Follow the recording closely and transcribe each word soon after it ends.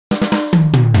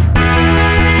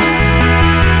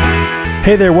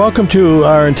Hey there, welcome to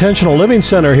our Intentional Living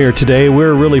Center here today.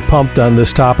 We're really pumped on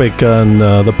this topic on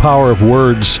the power of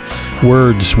words.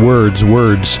 Here's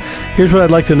what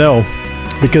I'd like to know,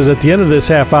 because at the end of this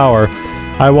half hour,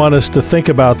 I want us to think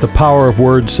about the power of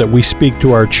words that we speak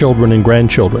to our children and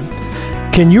grandchildren.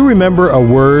 Can you remember a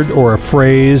word or a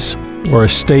phrase or a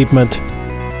statement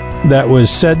that was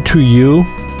said to you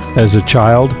as a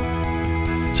child?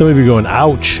 Some of you are going,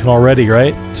 ouch, already,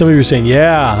 right? Some of you are saying,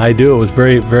 yeah, I do. It was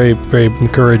very, very, very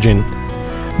encouraging.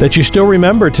 That you still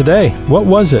remember today. What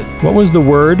was it? What was the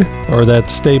word or that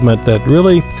statement that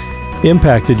really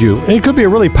impacted you? And it could be a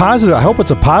really positive. I hope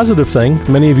it's a positive thing.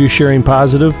 Many of you sharing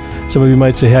positive. Some of you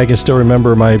might say, hey, I can still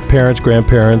remember my parents,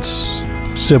 grandparents,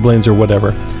 siblings, or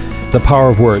whatever. The power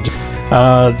of words.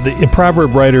 The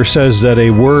proverb writer says that a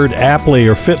word aptly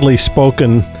or fitly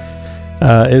spoken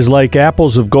is like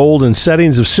apples of gold and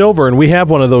settings of silver, and we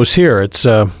have one of those here. It's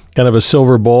kind of a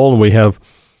silver bowl, and we have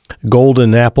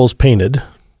golden apples painted,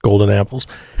 golden apples,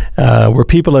 where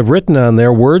people have written on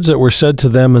there words that were said to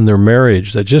them in their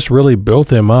marriage that just really built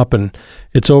them up, and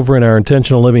it's over in our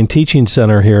Intentional Living Teaching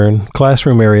Center here in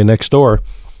classroom area next door.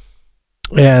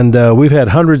 And we've had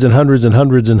hundreds and hundreds and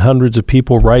hundreds and hundreds of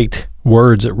people write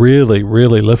words that really,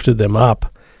 really lifted them up.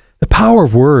 The power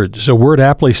of words, a word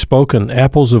aptly spoken,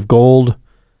 apples of gold,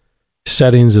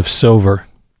 settings of silver.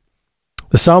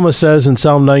 The psalmist says in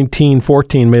Psalm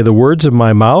 19:14, may the words of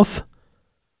my mouth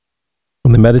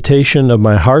and the meditation of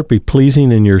my heart be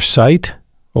pleasing in your sight,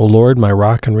 O Lord, my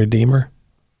rock and redeemer.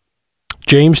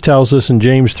 James tells us in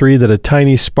James 3 that a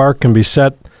tiny spark can be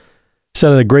set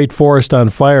in a great forest on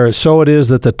fire. So it is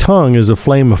that the tongue is a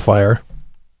flame of fire.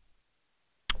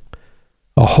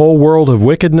 A whole world of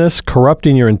wickedness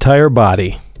corrupting your entire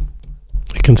body.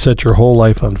 It can set your whole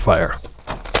life on fire.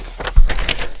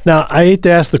 Now, I hate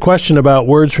to ask the question about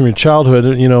words from your childhood,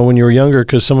 when you were younger,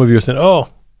 because some of you are thinking, don't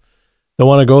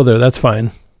want to go there. That's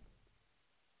fine.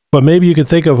 But maybe you could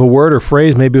think of a word or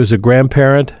phrase. Maybe it was a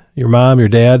grandparent, your mom, your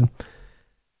dad.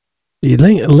 It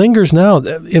lingers now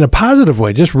in a positive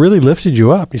way, just really lifted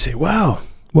you up. You say, wow,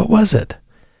 what was it?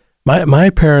 My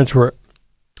parents were...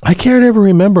 I can't ever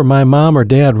remember my mom or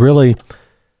dad really.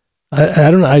 I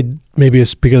don't know. Maybe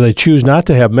it's because I choose not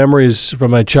to have memories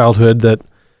from my childhood that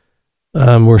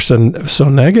were so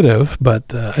negative.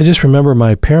 But I just remember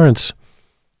my parents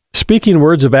speaking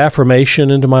words of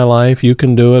affirmation into my life. You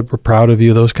can do it. We're proud of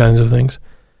you. Those kinds of things.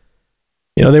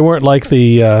 They weren't like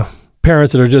the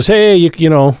parents that are just, hey,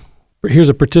 here's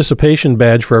a participation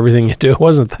badge for everything you do. It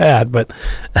wasn't that, but.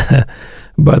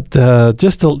 But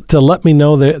just to let me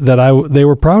know that they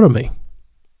were proud of me.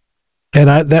 And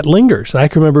that lingers. I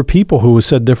can remember people who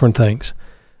said different things.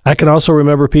 I can also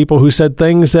remember people who said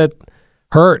things that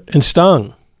hurt and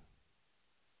stung.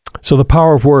 So the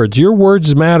power of words. Your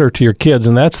words matter to your kids,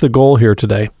 and that's the goal here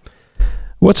today.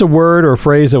 What's a word or a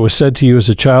phrase that was said to you as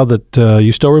a child that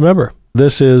you still remember?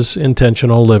 This is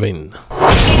Intentional Living.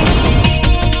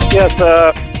 Yes,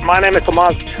 my name is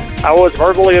Tomas. I was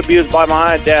verbally abused by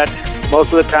my dad.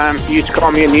 Most of the time, he used to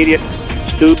call me an idiot,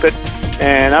 stupid,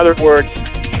 and other words.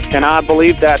 And I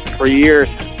believed that for years.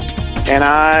 And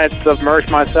I submerged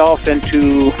myself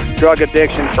into drug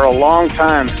addiction for a long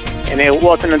time. And it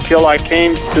wasn't until I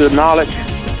came to the knowledge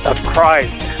of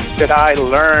Christ that I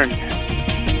learned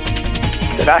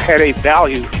that I had a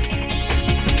value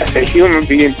as a human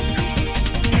being.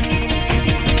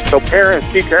 So parents,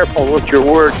 be careful with your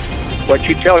words, what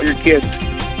you tell your kids,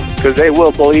 because they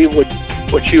will believe what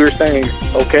you were saying,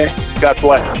 okay? God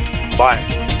bless. Bye.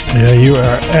 Yeah, you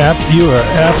are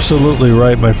absolutely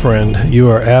right, my friend. You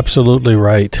are absolutely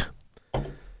right.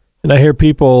 And I hear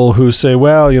people who say,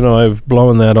 well, I've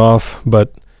blown that off,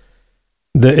 but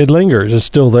it lingers. It's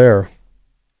still there.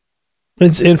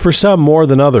 And for some more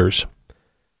than others.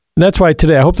 And that's why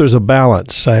today I hope there's a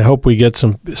balance. I hope we get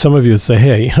some of you say,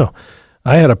 hey,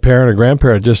 I had a parent or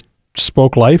grandparent just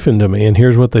spoke life into me, and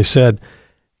here's what they said.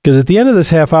 Because at the end of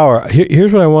this half hour,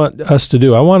 here's what I want us to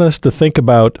do. I want us to think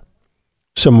about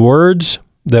some words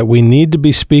that we need to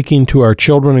be speaking to our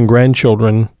children and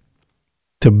grandchildren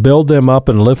to build them up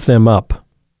and lift them up.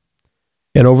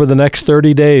 And over the next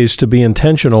 30 days to be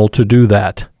intentional to do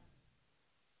that.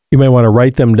 You may want to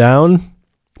write them down,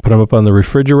 put them up on the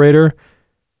refrigerator,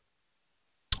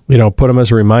 put them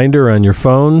as a reminder on your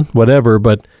phone, whatever,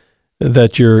 but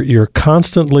that you're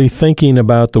constantly thinking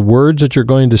about the words that you're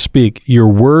going to speak. Your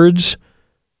words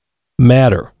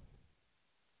matter.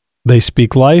 They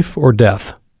speak life or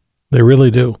death. They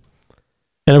really do.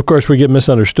 And of course, we get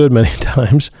misunderstood many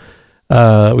times.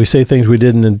 We say things we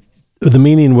didn't, the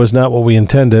meaning was not what we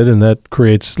intended, and that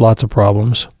creates lots of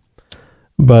problems.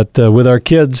 But with our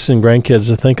kids and grandkids,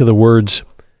 to think of the words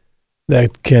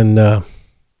that can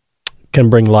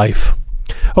bring life.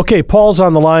 Okay, Paul's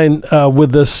on the line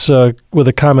with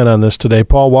a comment on this today.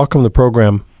 Paul, welcome to the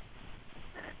program.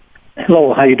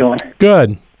 Hello, how you doing?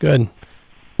 Good.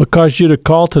 What caused you to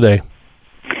call today?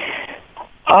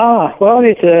 Well,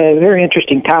 it's a very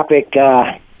interesting topic,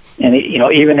 and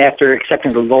even after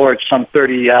accepting the Lord some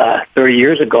 30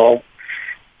 years ago,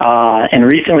 and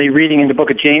recently reading in the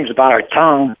book of James about our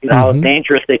tongue, how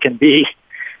dangerous they can be.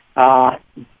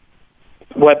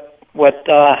 What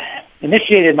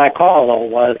initiated my call, though,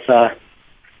 was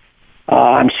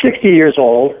I'm 60 years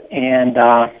old, and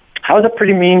I was a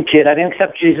pretty mean kid. I didn't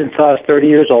accept Jesus until I was 30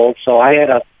 years old, so I had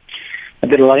a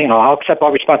bit of, I'll accept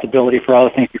all responsibility for all the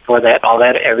things before that, all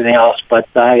that, everything else. But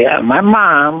my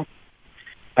mom,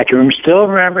 I can still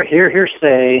remember, hear her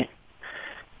say,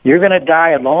 "You're going to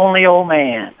die a lonely old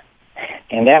man,"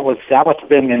 and that must have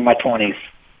been in my 20s.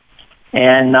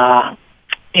 And I'm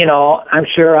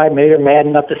sure I made her mad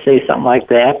enough to say something like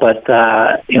that, but,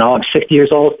 I'm 60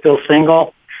 years old, still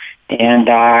single, and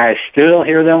I still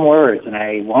hear them words, and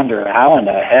I wonder, how in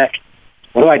the heck,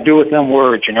 what do I do with them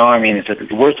words, is it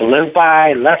the words to live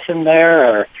by, lesson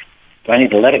there, or do I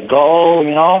need to let it go,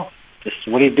 Just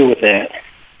what do you do with that?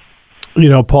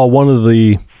 Paul, one of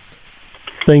the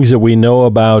things that we know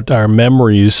about our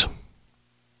memories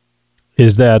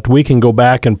is that we can go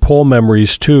back and pull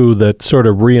memories too that sort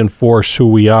of reinforce who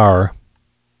we are.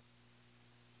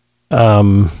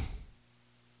 But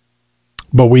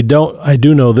I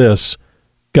do know this,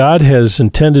 God has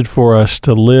intended for us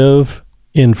to live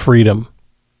in freedom.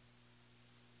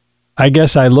 I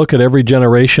guess I look at every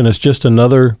generation as just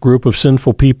another group of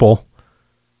sinful people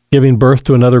giving birth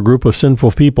to another group of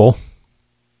sinful people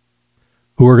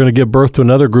who are going to give birth to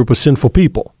another group of sinful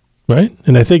people, right?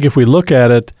 And I think if we look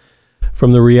at it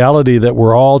from the reality that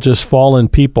we're all just fallen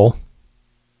people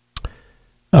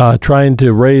trying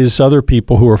to raise other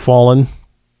people who are fallen,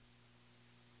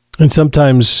 and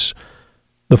sometimes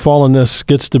the fallenness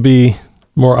gets to be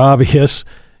more obvious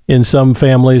in some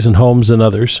families and homes than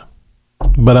others.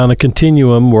 But on a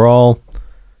continuum, we're all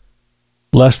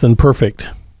less than perfect.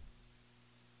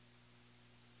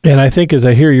 And I think as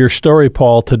I hear your story,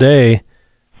 Paul, today,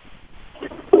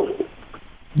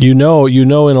 you know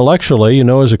intellectually,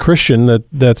 as a Christian that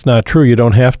that's not true. You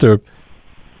don't have to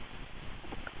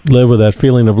live with that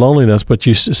feeling of loneliness, but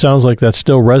it sounds like that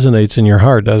still resonates in your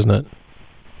heart, doesn't it?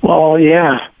 Well,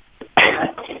 yeah.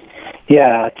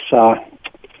 Yeah, it's, that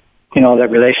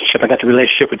relationship. I got the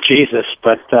relationship with Jesus,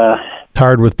 but...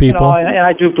 hard with people? And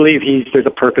I do believe there's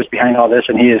a purpose behind all this,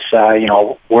 and he is,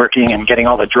 working and getting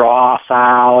all the dross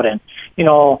out and,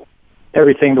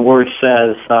 everything the Word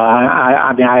says.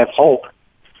 I have hope.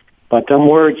 But them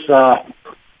words, they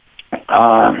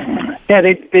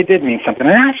did mean something.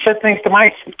 And I said things to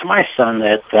my son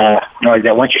that,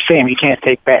 that once you say them, you can't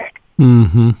take back.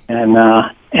 Mm-hmm.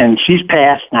 And she's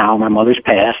passed now. My mother's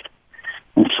passed.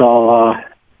 And so,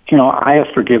 I have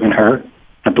forgiven her.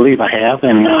 I believe I have,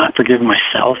 and forgiven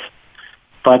myself.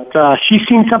 But she's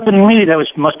seen something in me that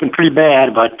must have been pretty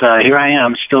bad, but here I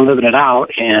am, still living it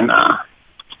out. And I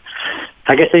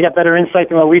guess they got better insight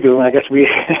than what we do. I guess we...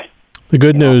 The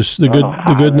good news, the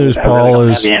good news, Paul,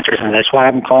 really is the answers, and that's why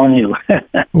I'm calling you.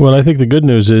 Well, I think the good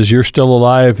news is you're still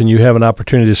alive, and you have an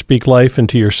opportunity to speak life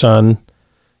into your son.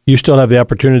 You still have the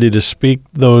opportunity to speak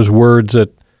those words that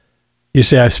you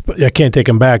say, I can't take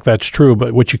them back. That's true,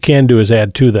 but what you can do is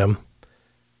add to them.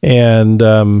 And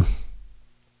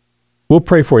we'll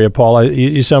pray for you, Paul.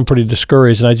 You sound pretty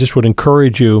discouraged, and I just would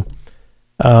encourage you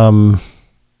to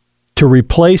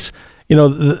replace.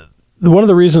 One of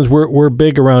the reasons we're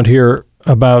big around here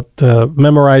about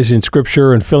memorizing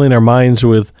Scripture and filling our minds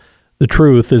with the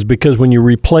truth is because when you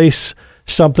replace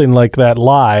something like that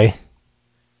lie,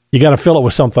 you got to fill it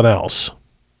with something else.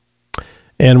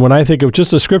 And when I think of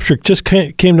just the Scripture, just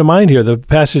came to mind here, the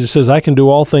passage that says, "I can do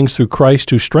all things through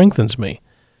Christ who strengthens me."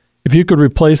 If you could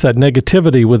replace that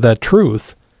negativity with that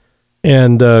truth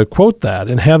and quote that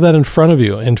and have that in front of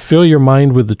you and fill your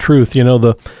mind with the truth.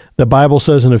 The Bible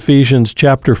says in Ephesians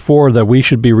chapter 4 that we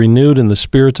should be renewed in the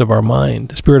spirit of our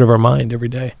mind every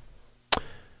day.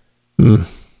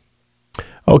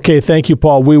 Okay, thank you,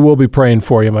 Paul. We will be praying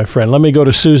for you, my friend. Let me go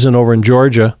to Susan over in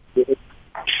Georgia.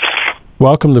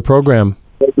 Welcome to the program.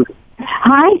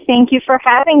 Hi, thank you for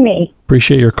having me.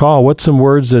 Appreciate your call. What's some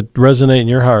words that resonate in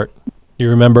your heart? You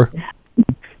remember?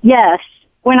 Yes.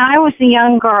 When I was a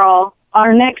young girl,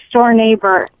 our next-door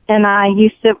neighbor and I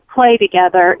used to play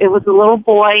together. It was a little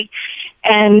boy,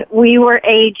 and we were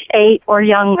age 8 or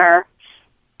younger.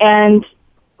 And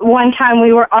one time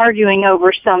we were arguing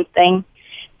over something,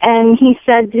 and he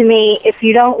said to me, "If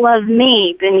you don't love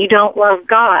me, then you don't love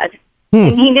God."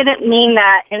 And he didn't mean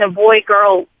that in a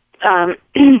boy-girl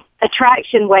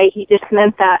attraction way. He just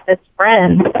meant that as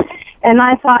friends. And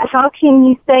I thought, how can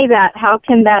you say that? How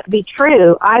can that be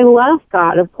true? I love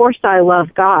God. Of course I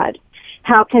love God.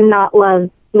 How can not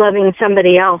loving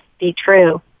somebody else be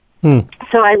true? So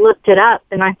I looked it up,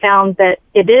 and I found that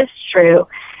it is true.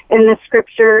 And the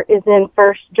scripture is in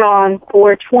 1 John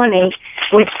 4:20,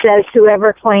 which says,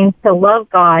 whoever claims to love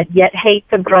God yet hates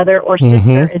a brother or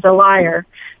sister is a liar.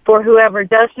 For whoever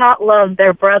does not love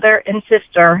their brother and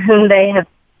sister whom they have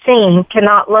seen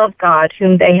cannot love God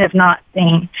whom they have not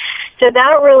seen. So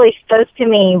that really spoke to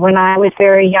me when I was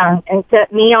very young and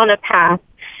set me on a path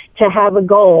to have a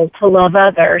goal to love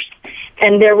others.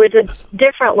 And there was a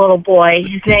different little boy.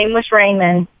 His name was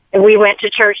Raymond, and we went to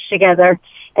church together.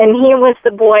 And he was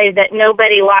the boy that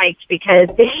nobody liked because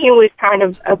he was kind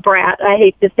of a brat. I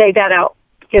hate to say that out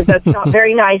because that's not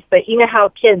very nice, but you know how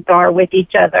kids are with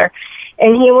each other.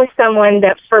 And he was someone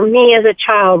that, for me as a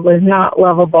child, was not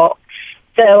lovable.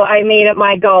 So I made it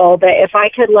my goal that if I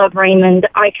could love Raymond,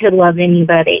 I could love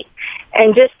anybody.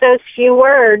 And just those few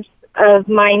words of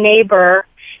my neighbor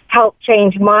helped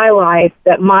change my life,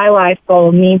 that my life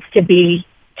goal needs to be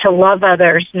to love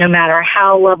others no matter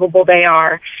how lovable they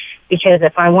are. Because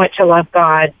if I want to love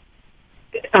God,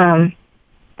 then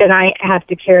I have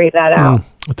to carry that out.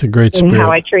 That's a great spirit. In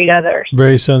how I treat others.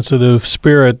 Very sensitive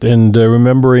spirit, and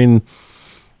remembering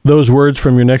those words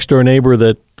from your next door neighbor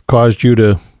that caused you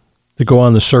to go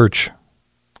on the search.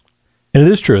 And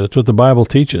it is true. That's what the Bible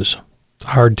teaches. It's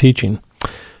hard teaching.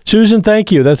 Susan,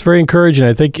 thank you. That's very encouraging.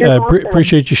 I think I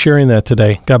appreciate you sharing that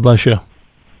today. God bless you.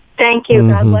 Thank you.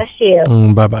 God bless you.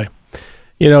 Bye-bye.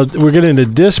 You know, we're getting a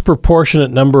disproportionate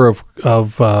number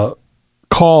of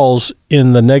calls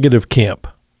in the negative camp.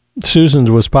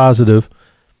 Susan's was positive.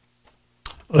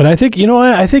 And I think,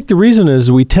 I think the reason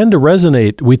is we tend to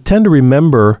resonate. We tend to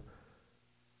remember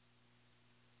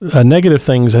negative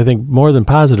things, I think, more than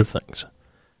positive things.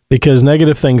 Because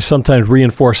negative things sometimes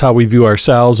reinforce how we view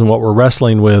ourselves and what we're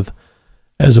wrestling with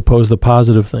as opposed to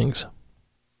positive things.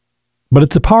 But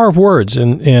it's the power of words.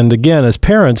 And again, as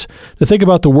parents, to think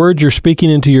about the words you're speaking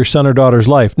into your son or daughter's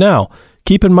life. Now,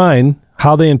 keep in mind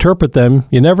how they interpret them.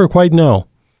 You never quite know.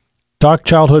 Talk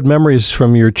childhood memories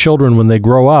from your children when they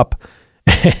grow up,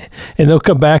 and they'll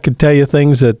come back and tell you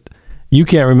things that you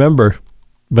can't remember,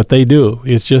 but they do.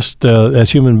 It's just,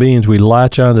 as human beings, we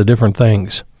latch on to different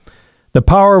things. The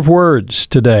power of words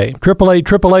today.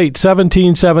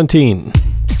 888-888-1717.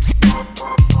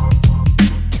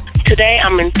 Today,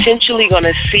 I'm intentionally going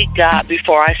to seek God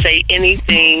before I say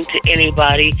anything to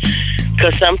anybody,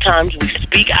 because sometimes we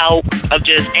speak out of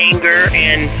just anger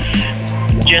and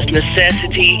just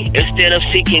necessity instead of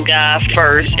seeking God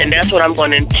first, and that's what I'm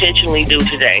going to intentionally do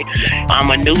today. I'm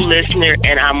a new listener,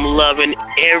 and I'm loving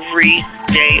every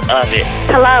day of it.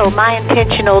 Hello, my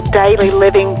intentional daily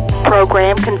living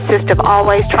program consists of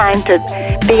always trying to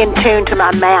be in tune to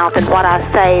my mouth and what I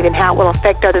say and how it will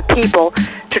affect other people,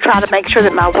 to try to make sure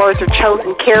that my words are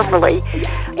chosen carefully.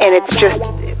 And it's just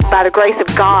by the grace of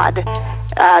God,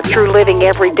 through living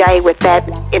every day with that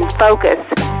in focus,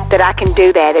 that I can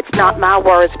do that. It's not my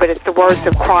words, but it's the words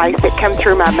of Christ that come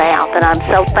through my mouth. And I'm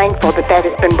so thankful that that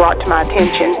has been brought to my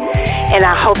attention. And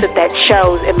I hope that that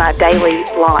shows in my daily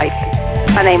life.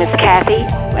 My name is Kathy,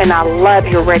 and I love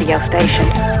your radio station.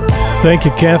 Thank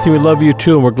you, Kathy. We love you,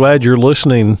 too, and we're glad you're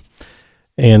listening.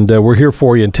 And we're here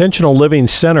for you. Intentional Living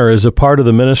Center is a part of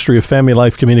the Ministry of Family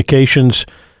Life Communications,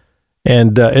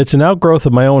 and it's an outgrowth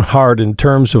of my own heart in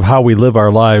terms of how we live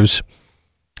our lives.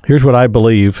 Here's what I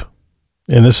believe,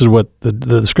 and this is what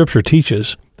the Scripture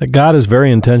teaches, that God is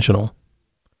very intentional,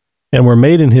 and we're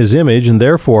made in His image, and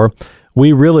therefore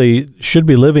we really should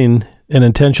be living an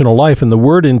intentional life. And the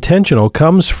word intentional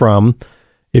comes from,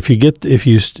 if you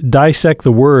dissect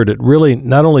the word, it really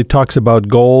not only talks about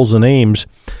goals and aims,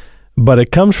 but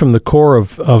it comes from the core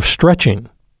of stretching.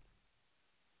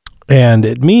 And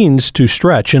it means to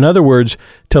stretch. In other words,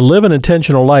 to live an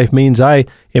intentional life means I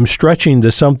am stretching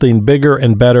to something bigger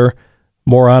and better,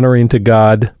 more honoring to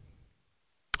God,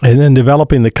 and then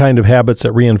developing the kind of habits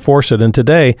that reinforce it. And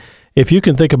today, if you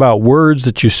can think about words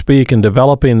that you speak and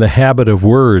developing the habit of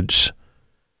words,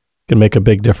 can make a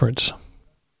big difference.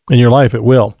 In your life, it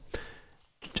will.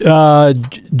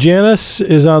 Janice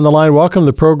is on the line. Welcome to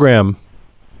the program.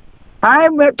 Hi,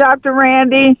 Dr.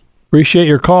 Randy. Appreciate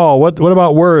your call. What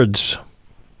about words?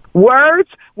 Words?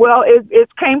 Well,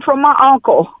 it came from my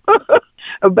uncle.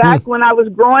 Back when I was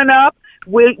growing up,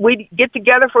 we'd get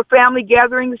together for family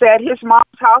gatherings at his mom's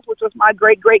house, which was my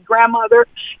great-great-grandmother,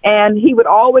 and he would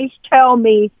always tell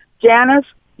me, Janice,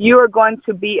 you are going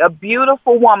to be a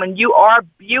beautiful woman. You are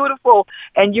beautiful,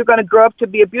 and you're going to grow up to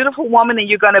be a beautiful woman, and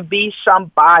you're going to be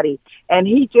somebody. And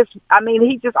he just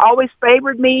always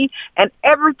favored me. And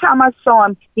every time I saw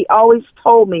him, he always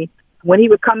told me when he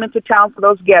would come into town for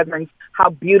those gatherings how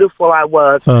beautiful I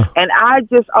was. And I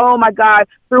just, oh my God,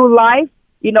 through life,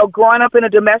 you know, growing up in a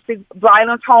domestic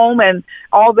violence home and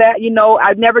all that, you know,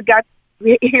 I never got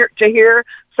to hear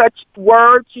such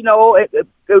words, you know,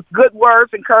 good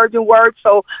words, encouraging words.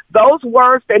 So those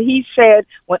words that he said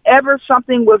whenever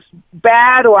something was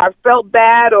bad or I felt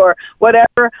bad or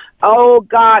whatever, oh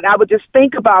God, I would just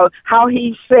think about how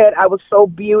he said I was so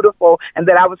beautiful and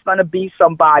that I was going to be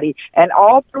somebody. And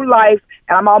all through life,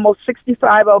 and I'm almost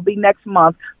 65, I'll be next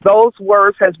month, those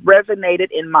words has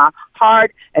resonated in my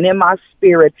heart and in my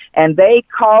spirit. And they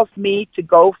caused me to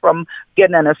go from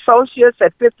getting an associate's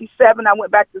at 57. I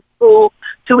went back to school.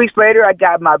 2 weeks later, I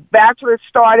got my bachelor's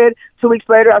started. 2 weeks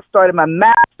later, I started my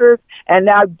master's. And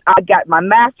now I got my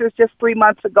master's just 3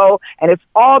 months ago. And it's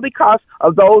all because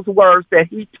of those words that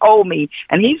he told me.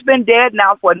 And he's been dead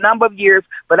now for a number of years.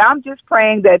 But I'm just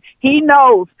praying that he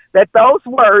knows that those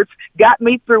words got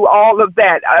me through all of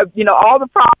that. You know, all the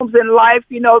problems in life,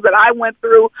 you know, that I went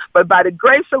through. But by the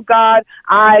grace of God,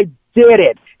 I did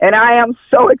it. And I am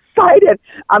so excited.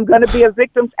 I'm going to be a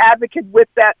victim's advocate with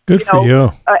that,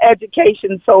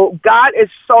 education. So God is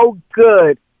so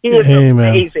good. He is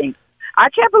amazing. I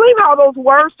can't believe how those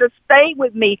words just stayed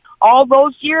with me all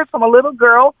those years from a little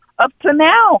girl up to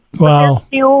now. Wow. They're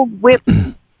still with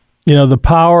me. You know, the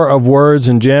power of words.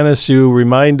 And Janice, you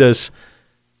remind us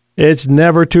it's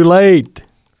never too late.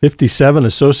 57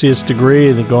 associate's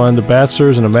degree, then go on to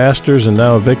bachelor's and a master's, and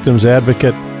now a victim's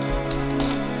advocate.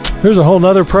 There's a whole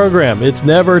nother program. It's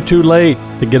never too late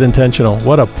to get intentional.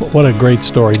 What a great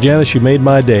story. Janice, you made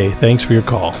my day. Thanks for your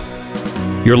call.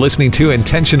 You're listening to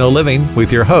Intentional Living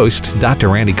with your host, Dr.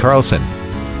 Randy Carlson.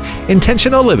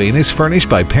 Intentional Living is furnished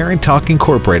by Parent Talk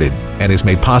Incorporated and is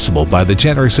made possible by the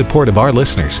generous support of our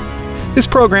listeners. This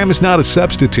program is not a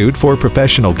substitute for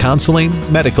professional counseling,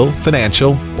 medical,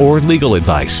 financial, or legal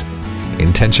advice.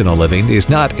 Intentional Living is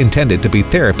not intended to be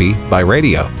therapy by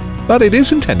radio, but it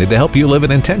is intended to help you live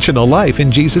an intentional life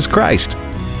in Jesus Christ.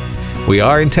 We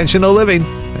are Intentional Living,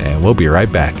 and we'll be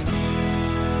right back.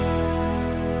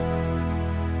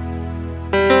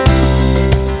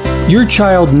 Your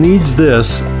child needs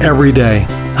this every day.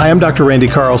 Hi, I'm Dr. Randy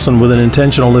Carlson with an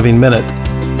Intentional Living Minute.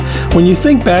 When you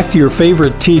think back to your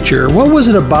favorite teacher, what was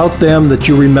it about them that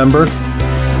you remember?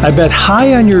 I bet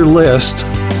high on your list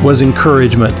was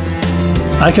encouragement.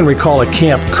 I can recall a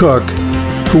camp cook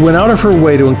who went out of her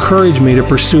way to encourage me to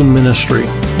pursue ministry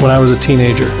when I was a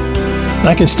teenager. And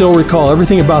I can still recall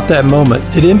everything about that moment.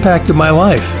 It impacted my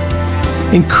life.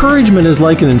 Encouragement is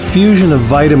like an infusion of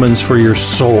vitamins for your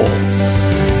soul.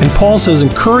 And Paul says,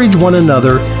 encourage one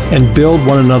another and build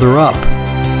one another up.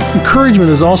 Encouragement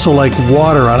is also like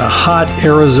water on a hot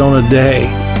Arizona day.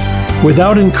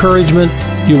 Without encouragement,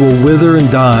 you will wither and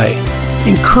die.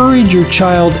 Encourage your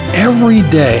child every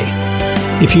day.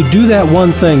 If you do that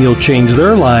one thing, you'll change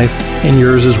their life and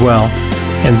yours as well.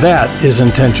 And that is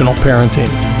intentional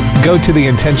parenting. Go to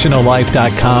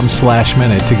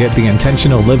theintentionallife.com/minute to get the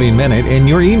Intentional Living Minute in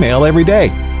your email every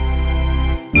day.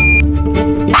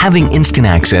 Having instant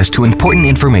access to important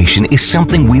information is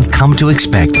something we've come to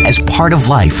expect as part of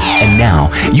life. And now,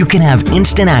 you can have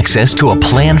instant access to a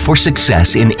plan for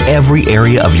success in every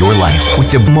area of your life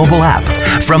with the mobile app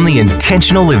from the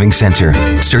Intentional Living Center.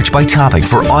 Search by topic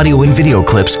for audio and video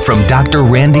clips from Dr.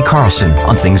 Randy Carlson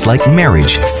on things like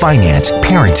marriage, finance,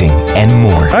 parenting, and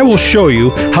more. I will show you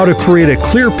how to create a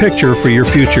clear picture for your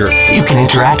future. You can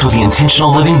interact with the Intentional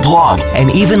Living blog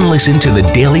and even listen to the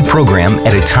daily program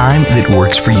at a time that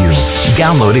works for you.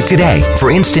 Download it today for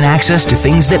instant access to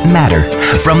things that matter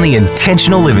from the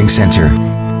Intentional Living Center.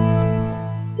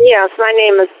 Yes, my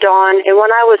name is Dawn, and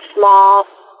when I was small,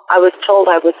 I was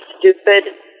told I was stupid,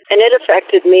 and it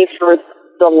affected me for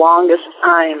the longest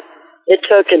time. It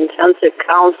took intensive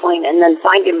counseling and then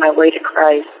finding my way to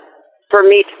Christ for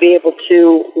me to be able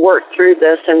to work through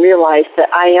this and realize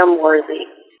that I am worthy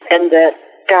and that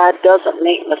God doesn't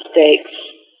make mistakes.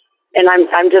 And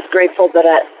I'm just grateful that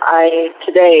I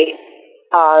today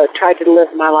tried to live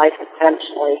my life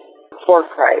intentionally for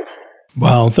Christ.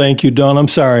 Wow, thank you, Dawn. I'm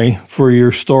sorry for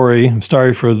your story. I'm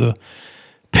sorry for the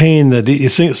pain that you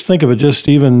think of it, just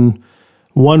even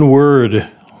one word,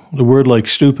 the word like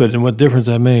stupid, and what difference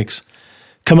that makes.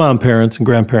 Come on, parents and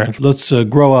grandparents, let's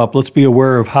grow up. Let's be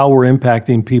aware of how we're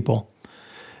impacting people.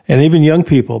 And even young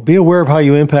people, be aware of how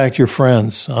you impact your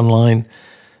friends online.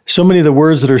 So many of the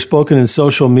words that are spoken in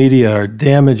social media are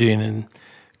damaging and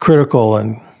critical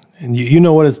and And you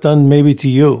know what it's done maybe to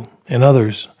you and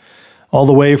others, all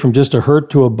the way from just a hurt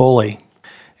to a bully.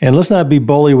 And let's not be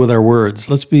bully with our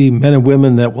words. Let's be men and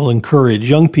women that will encourage,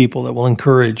 young people that will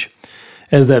encourage.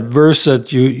 As that verse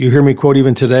that you hear me quote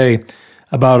even today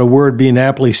about a word being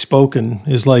aptly spoken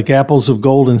is like apples of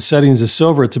gold in settings of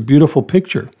silver. It's a beautiful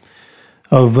picture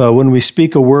of when we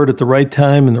speak a word at the right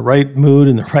time, in the right mood,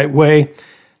 in the right way,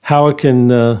 how it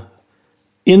can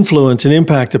influence and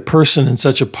impact a person in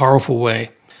such a powerful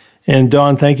way. And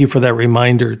Dawn, thank you for that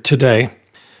reminder today.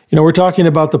 You know, we're talking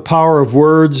about the power of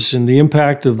words and the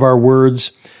impact of our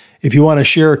words. If you want to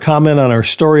share a comment on our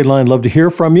storyline, I'd love to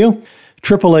hear from you.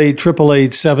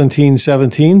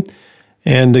 888-888-1717.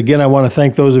 And again, I want to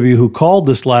thank those of you who called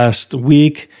this last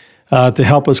week to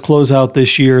help us close out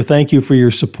this year. Thank you for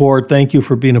your support. Thank you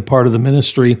for being a part of the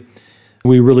ministry.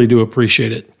 We really do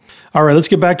appreciate it. All right, let's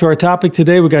get back to our topic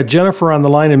today. We got Jennifer on the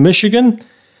line in Michigan.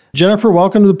 Jennifer,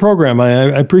 welcome to the program. I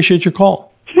appreciate your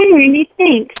call. Hi, Randy.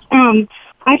 Thanks.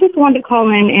 I just wanted to call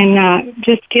in and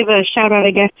just give a shout-out,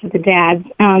 I guess, to the dads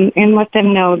and let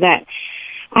them know that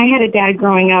I had a dad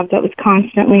growing up that was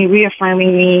constantly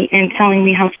reaffirming me and telling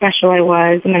me how special I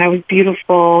was and that I was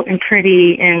beautiful and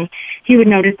pretty. And he would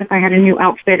notice if I had a new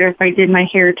outfit or if I did my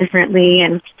hair differently.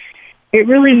 And it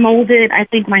really molded, I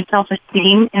think, my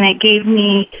self-esteem, and it gave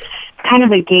me kind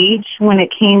of a gauge when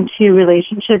it came to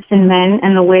relationships and men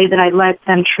and the way that I let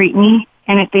them treat me.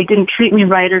 And if they didn't treat me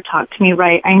right or talk to me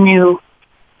right, I knew,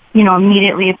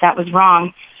 immediately if that was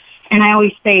wrong. And I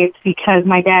always say it's because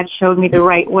my dad showed me the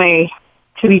right way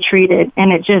to be treated,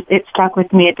 and it stuck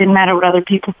with me. It didn't matter what other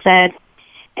people said.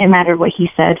 It mattered what he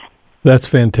said. That's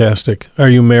fantastic. Are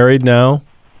you married now?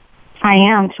 I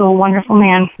am, to a wonderful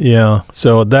man. Yeah,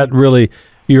 so that really,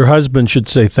 your husband should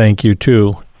say thank you,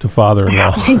 too, to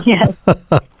father-in-law. Yes.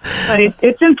 But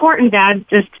it's important, Dad.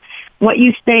 Just what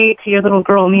you say to your little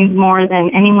girl means more than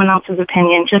anyone else's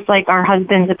opinion, just like our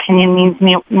husband's opinion means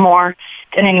more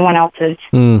than anyone else's.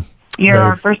 You're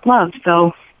our first love,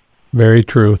 so... Very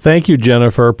true. Thank you,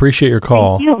 Jennifer. Appreciate your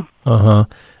call. Thank you.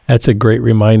 That's a great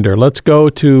reminder. Let's go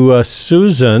to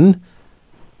Susan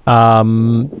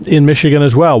in Michigan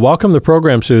as well. Welcome to the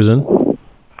program, Susan.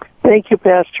 Thank you,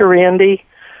 Pastor Randy.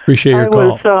 Appreciate your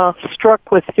call. I was struck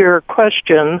with your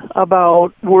question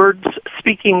about words,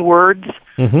 speaking words,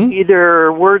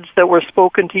 either words that were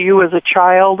spoken to you as a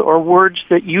child or words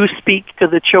that you speak to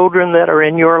the children that are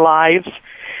in your lives.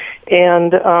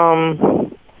 And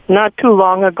not too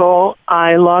long ago,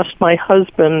 I lost my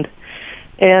husband,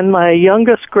 and my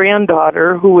youngest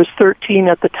granddaughter, who was 13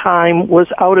 at the time, was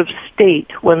out of state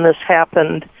when this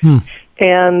happened.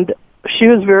 And she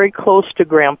was very close to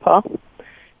Grandpa.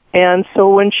 And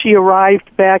so when she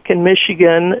arrived back in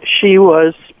Michigan, she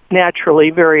was naturally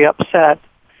very upset.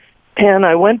 And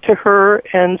I went to her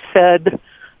and said,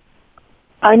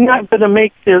 I'm not going to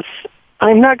make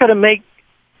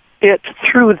it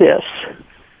through this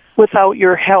without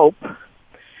your help.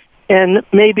 And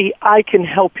maybe I can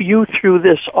help you through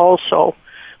this also.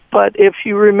 But if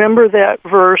you remember that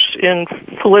verse in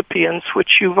Philippians,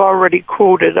 which you've already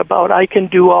quoted about, I can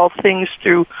do all things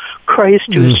through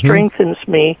Christ who strengthens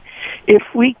me. If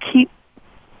we keep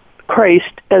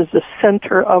Christ as the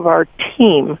center of our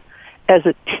team, as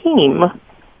a team,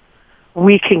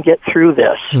 we can get through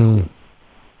this.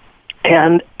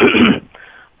 And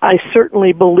I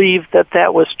certainly believe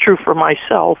that was true for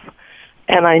myself,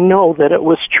 and I know that it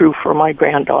was true for my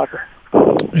granddaughter.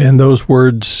 And those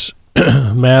words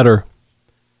matter.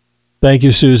 Thank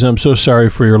you, Susan. I'm so sorry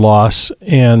for your loss,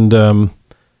 and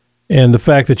the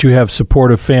fact that you have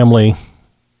supportive family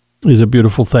is a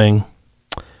beautiful thing.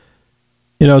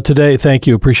 Today, thank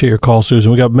you. Appreciate your call,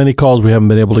 Susan. We got many calls we haven't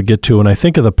been able to get to, and I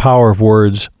think of the power of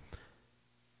words.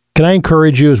 Can I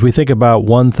encourage you as we think about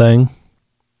one thing?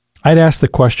 I'd ask the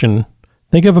question,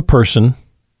 think of a person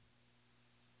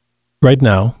right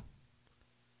now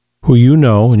who you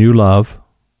know and you love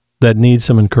that needs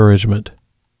some encouragement.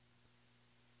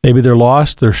 Maybe they're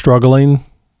lost, they're struggling,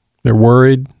 they're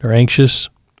worried, they're anxious.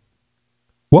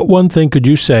 What one thing could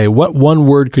you say? What one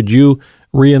word could you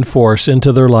reinforce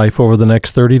into their life over the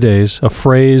next 30 days? A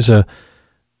phrase, an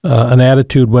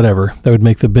attitude, whatever, that would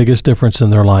make the biggest difference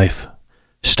in their life.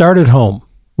 Start at home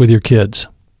with your kids,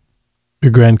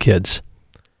 your grandkids.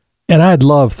 And I'd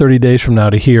love 30 days from now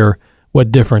to hear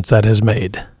what difference that has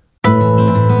made.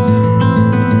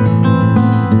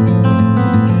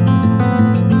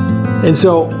 And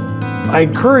so I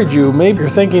encourage you, maybe you're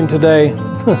thinking today,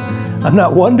 I'm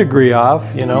not 1 degree off,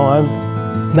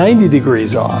 I'm 90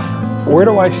 degrees off. Where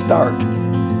do I start?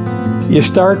 You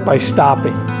start by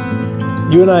stopping.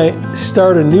 You and I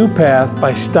start a new path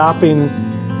by stopping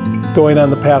going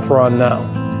on the path we're on now.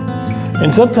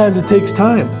 And sometimes it takes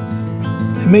time.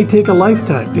 It may take a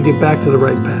lifetime to get back to the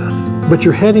right path, but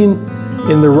you're heading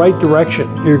in the right direction.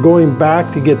 You're going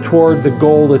back to get toward the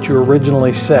goal that you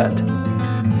originally set.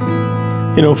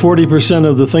 40%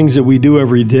 of the things that we do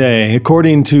every day,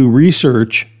 according to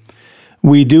research,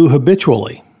 we do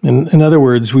habitually. In other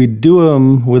words, we do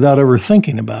them without ever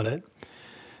thinking about it.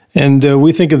 And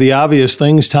we think of the obvious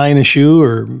things, tying a shoe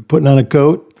or putting on a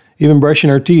coat, even brushing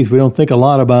our teeth. We don't think a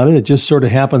lot about it. It just sort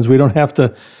of happens. We don't have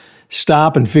to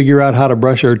stop and figure out how to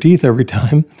brush our teeth every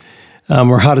time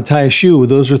or how to tie a shoe.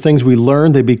 Those are things we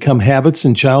learn. They become habits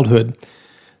in childhood.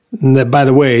 And that, by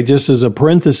the way, just as a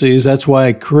parenthesis, that's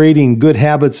why creating good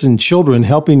habits in children,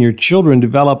 helping your children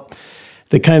develop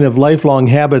the kind of lifelong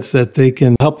habits that they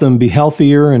can help them be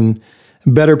healthier and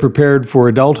better prepared for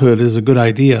adulthood is a good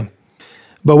idea.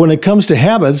 But when it comes to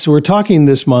habits, we're talking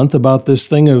this month about this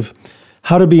thing of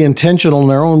how to be intentional in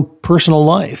our own personal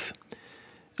life.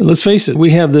 Let's face it, we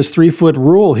have this 3-foot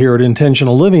rule here at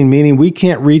Intentional Living, meaning we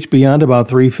can't reach beyond about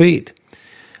 3 feet.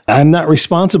 I'm not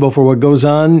responsible for what goes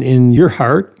on in your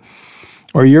heart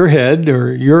or your head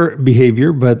or your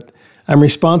behavior, but I'm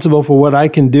responsible for what I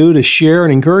can do to share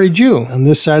and encourage you on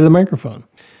this side of the microphone.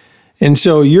 And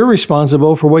so you're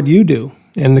responsible for what you do.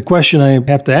 And the question I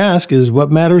have to ask is,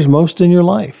 what matters most in your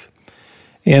life?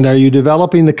 And are you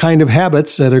developing the kind of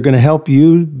habits that are going to help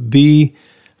you be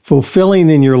fulfilling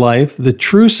in your life the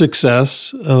true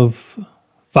success of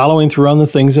following through on the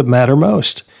things that matter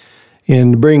most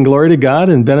and bring glory to God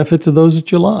and benefit to those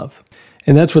that you love?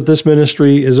 And that's what this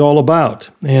ministry is all about.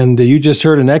 And you just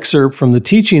heard an excerpt from the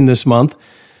teaching this month,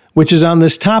 which is on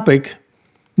this topic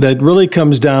that really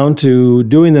comes down to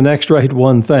doing the next right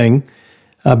one thing,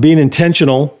 being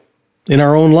intentional in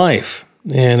our own life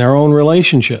and our own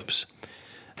relationships.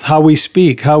 How we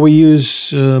speak, how we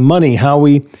use money, how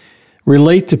we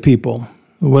relate to people.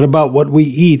 What about what we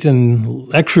eat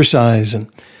and exercise? And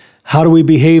how do we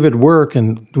behave at work?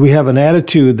 And do we have an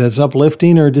attitude that's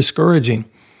uplifting or discouraging?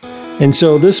 And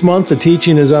so this month, the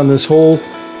teaching is on this whole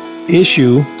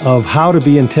issue of how to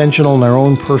be intentional in our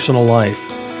own personal life.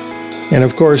 And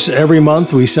of course, every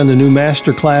month we send a new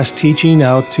masterclass teaching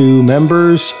out to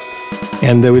members,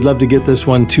 and we'd love to get this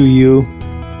one to you.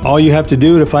 All you have to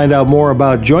do to find out more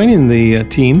about joining the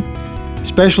team,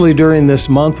 especially during this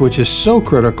month, which is so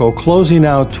critical, closing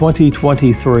out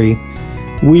 2023,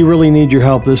 we really need your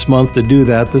help this month to do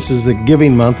that. This is the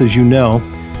giving month, as you know.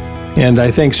 And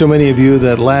I thank so many of you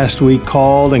that last week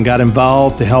called and got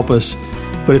involved to help us.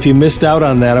 But if you missed out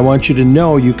on that, I want you to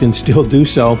know you can still do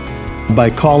so by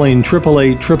calling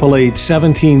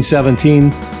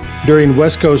 888-888-1717 during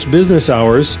West Coast business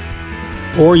hours,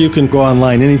 or you can go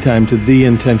online anytime to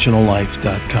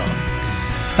theintentionallife.com.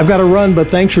 I've got to run, but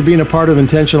thanks for being a part of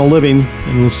Intentional Living,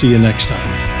 and we'll see you next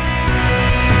time.